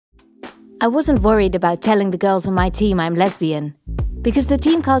I wasn't worried about telling the girls on my team I'm lesbian, because the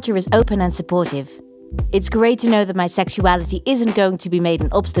team culture is open and supportive. It's great to know that my sexuality isn't going to be made an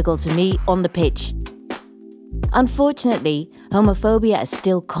obstacle to me on the pitch. Unfortunately, homophobia is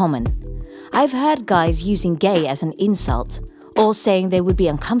still common. I've heard guys using gay as an insult, or saying they would be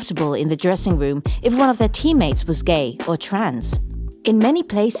uncomfortable in the dressing room if one of their teammates was gay or trans. In many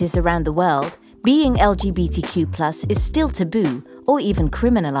places around the world, being LGBTQ+ is still taboo or even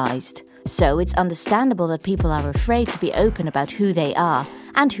criminalized, so it's understandable that people are afraid to be open about who they are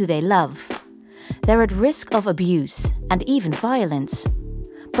and who they love. They're at risk of abuse and even violence.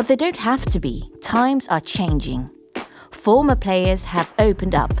 But they don't have to be. Times are changing. Former players have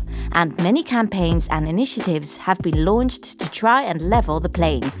opened up, and many campaigns and initiatives have been launched to try and level the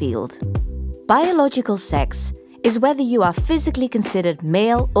playing field. Biological sex is whether you are physically considered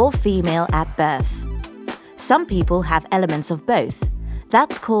male or female at birth. Some people have elements of both.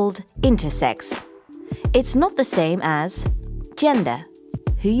 That's called intersex. It's not the same as gender,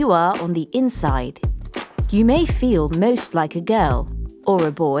 who you are on the inside. You may feel most like a girl, or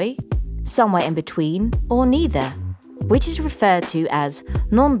a boy, somewhere in between, or neither, which is referred to as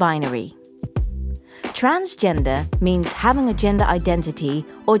non-binary. Transgender means having a gender identity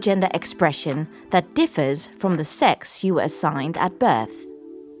or gender expression that differs from the sex you were assigned at birth.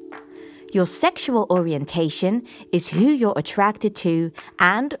 Your sexual orientation is who you're attracted to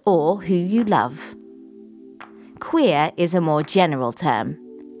and/or who you love. Queer is a more general term.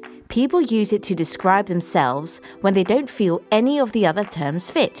 People use it to describe themselves when they don't feel any of the other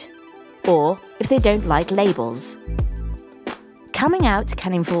terms fit, or if they don't like labels. Coming out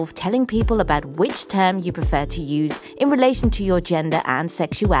can involve telling people about which term you prefer to use in relation to your gender and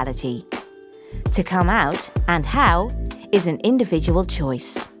sexuality. To come out, and how, is an individual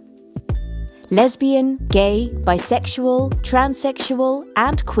choice. Lesbian, gay, bisexual, transsexual,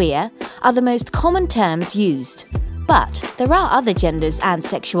 and queer are the most common terms used. But there are other genders and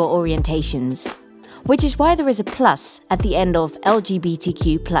sexual orientations, which is why there is a plus at the end of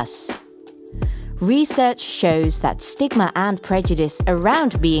LGBTQ+. Research shows that stigma and prejudice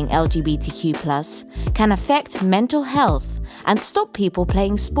around being LGBTQ+ can affect mental health and stop people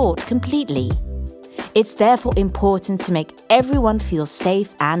playing sport completely. It's therefore important to make everyone feel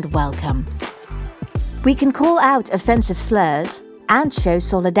safe and welcome. We can call out offensive slurs and show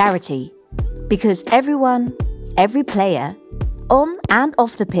solidarity, because everyone, every player, on and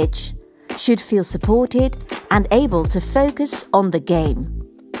off the pitch, should feel supported and able to focus on the game,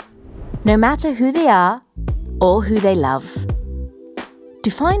 no matter who they are or who they love.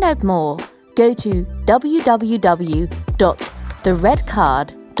 To find out more, go to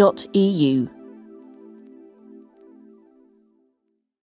www.theredcard.eu.